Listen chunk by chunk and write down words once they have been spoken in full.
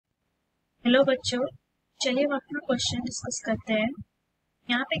Hello बच्चों, चलिए हम अपना क्वेश्चन डिस्कस करते हैं।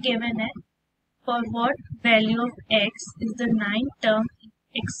 यहाँ पे गिवन है for what value of x is the 9 term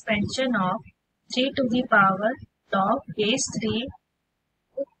expansion of 3 to the power log base 3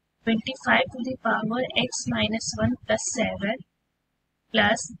 25 to the power x minus 1 plus 7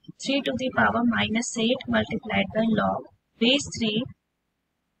 plus 3 to the power minus 8 multiplied by log base 3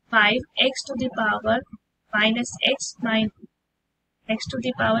 5x to the power minus x to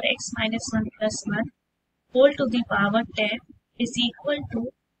the power x minus 1 plus 1 whole to the power 10 is equal to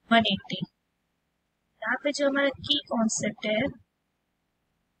 180। यहाँ पे जो हमारा की concept है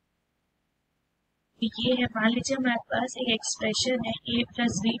ये है, मान लीजिए हमारे पास एक एक्सप्रेशन है a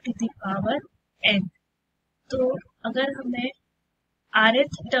plus B to the power n। तो अगर हमें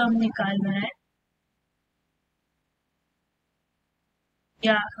rth टर्म निकालना है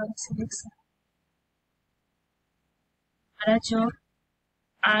या हम लिख सकते हमारा जो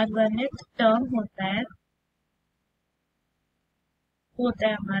r1th टर्म होता है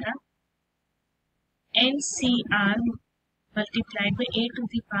हमारा NCR multiplied by a to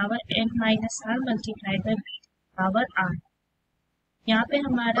the power n minus r multiplied by b to the power r। यहाँ पे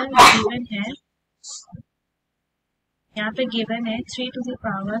हमारा गिवन है 3 to the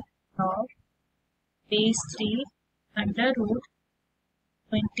power of base 3 under root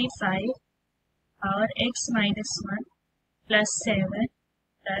 25 power x minus 1 plus 7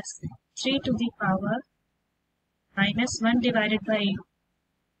 plus 3 to the power minus 1 divided by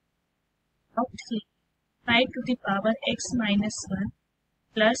of 3 5 to the power x minus 1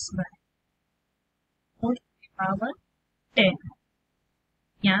 plus 1 whole to the power 10।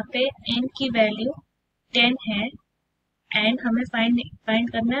 यहाँ पे n की value 10 है and हमें find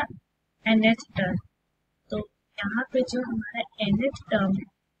करना nth term. तो यहाँ पे जो हमारा nth टर्म है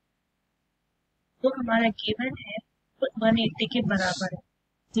वो हमारा गिवन है 180 के बराबर है।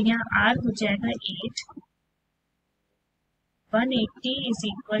 तो यहाँ r हो जाएगा 8। 180 is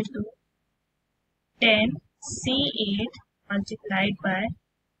equal to 10 C8 multiplied by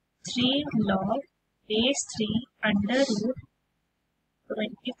 3 log base 3 under root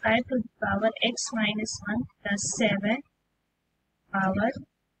 25 to the power x minus 1 plus 7 power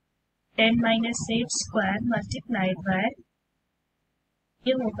 10 minus 8 square multiplied by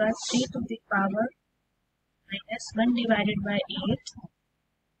ये होगा 3 to the power minus 1 divided by 8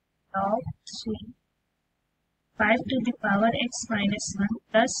 log 3 5 to the power x minus 1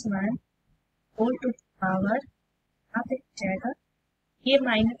 plus 1 whole to the power यहाँ पे हो जाएगा ये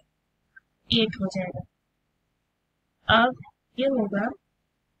 -8 हो जाएगा। अब ये होगा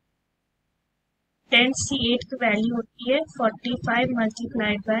 10C8 की वैल्यू होती है 45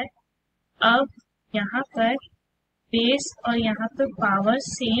 मल्टीप्लाइड बाय, अब यहाँ पर बेस और यहाँ पर पावर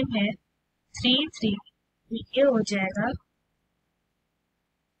सेम है 3 ये हो जाएगा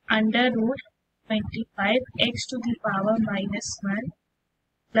under root 25 x to the power minus 1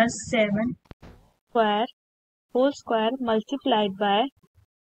 plus 7 square whole square multiplied by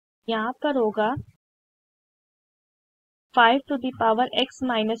यहाँ पर होगा 5 to the power x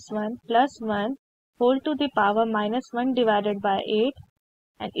minus 1 plus 1 whole to the power minus 1 divided by 8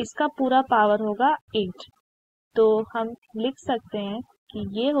 and इसका पूरा पावर होगा 8। तो हम लिख सकते हैं कि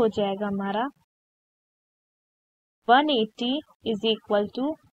ये हो जाएगा हमारा 180 is equal to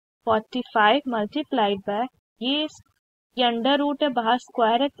 45 multiplied by ये अंडर रूट है, बाहर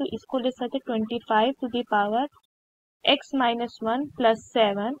स्क्वायर है तो इसको लिख सकते 25 to the power x minus 1 plus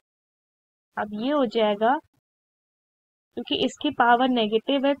 7। अब ये हो जाएगा क्योंकि इसकी पावर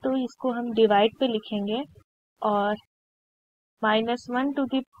नेगेटिव है तो इसको हम डिवाइड पे लिखेंगे और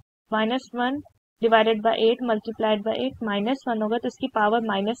 -1 डिवाइडेड बाय 8 मल्टीप्लाइड बाय 8 -1 होगा तो इसकी पावर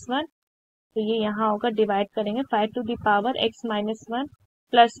 -1 तो ये यहाँ होगा, डिवाइड करेंगे 5 to the power x minus 1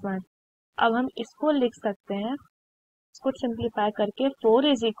 plus 1। अब हम इसको लिख सकते हैं, इसको सिंप्लीफाई करके 4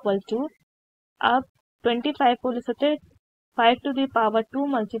 इज इक्वल टू, अब 25 को लिख सकते 5 to the power 2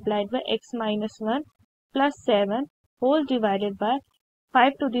 multiplied by x minus 1 plus 7 whole divided by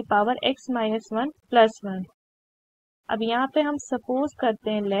 5 to the power x minus 1 plus 1। अब यहाँ पे हम सपोज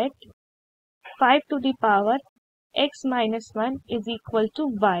करते हैं late 5 to the power x minus 1 is equal to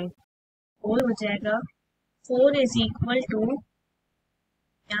y। और हो जाएगा 4 इज इक्वल टू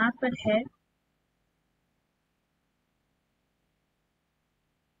यहाँ पर है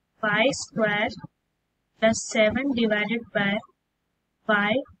y square plus 7 divided by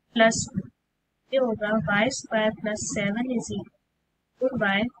y plus 2। ये होगा y square plus 7 is equal to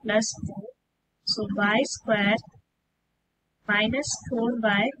y plus 4। So y square minus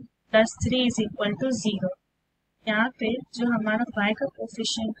 4y plus 3 is equal to 0। यहाँ पे जो हमारा y का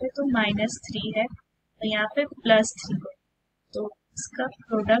कोफिशिएंट है तो -3 है और यहाँ पे +3 है तो इसका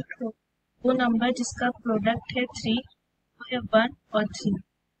प्रोडक्ट हो वो नंबर जिसका प्रोडक्ट है 3, वो है 1 और 3,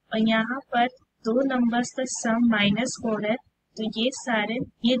 और यहाँ पर दो नंबर्स का सम -4 है, तो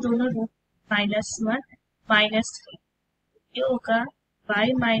ये दोनों रूट -1 -3, ये होगा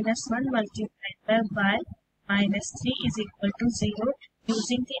y-1 multiplied by y-3 is equal to 0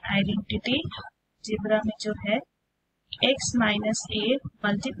 using the identity algebra में जो है x minus a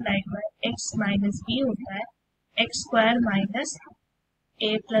multiplied by x minus b होता है x square minus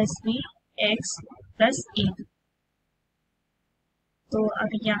a plus b x plus a। तो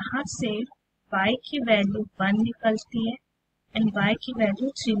अब यहाँ से y की वैल्यू 1 निकलती है एंड y की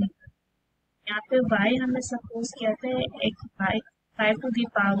वैल्यू 3 निकलती है। यहाँ पे y हमें सपोज किया था x 5 to the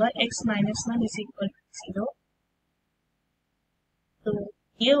power x minus 1 is equal to 0। तो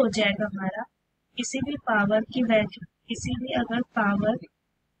ये हो जाएगा हमारा किसी भी पावर की वैल्यू, किसी भी अगर पावर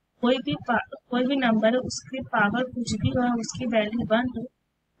कोई भी नंबर है उसकी पावर कुछ भी हो उसकी वैल्यू 1 हो,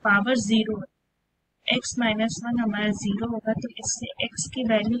 पावर 0 x -1 हमारा 0 होगा, तो इससे x की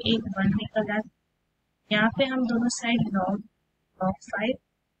वैल्यू 1 निकल आए। यहाँ पे हम दोनों side log 5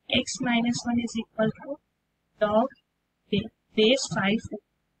 x -1 is equal to log base 5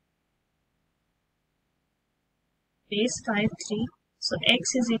 3, so x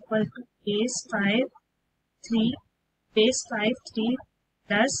is equal to base 5 3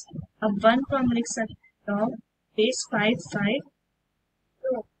 plus अब 1 को हम लिख सकते हैं log base 5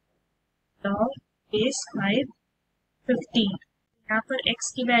 log base 5 15। यहाँ पर x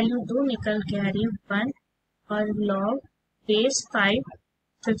की वैल्यू 2 निकल के आ रही है 1 और log base 5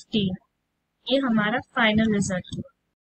 15। ये हमारा फाइनल रिजल्ट हुआ।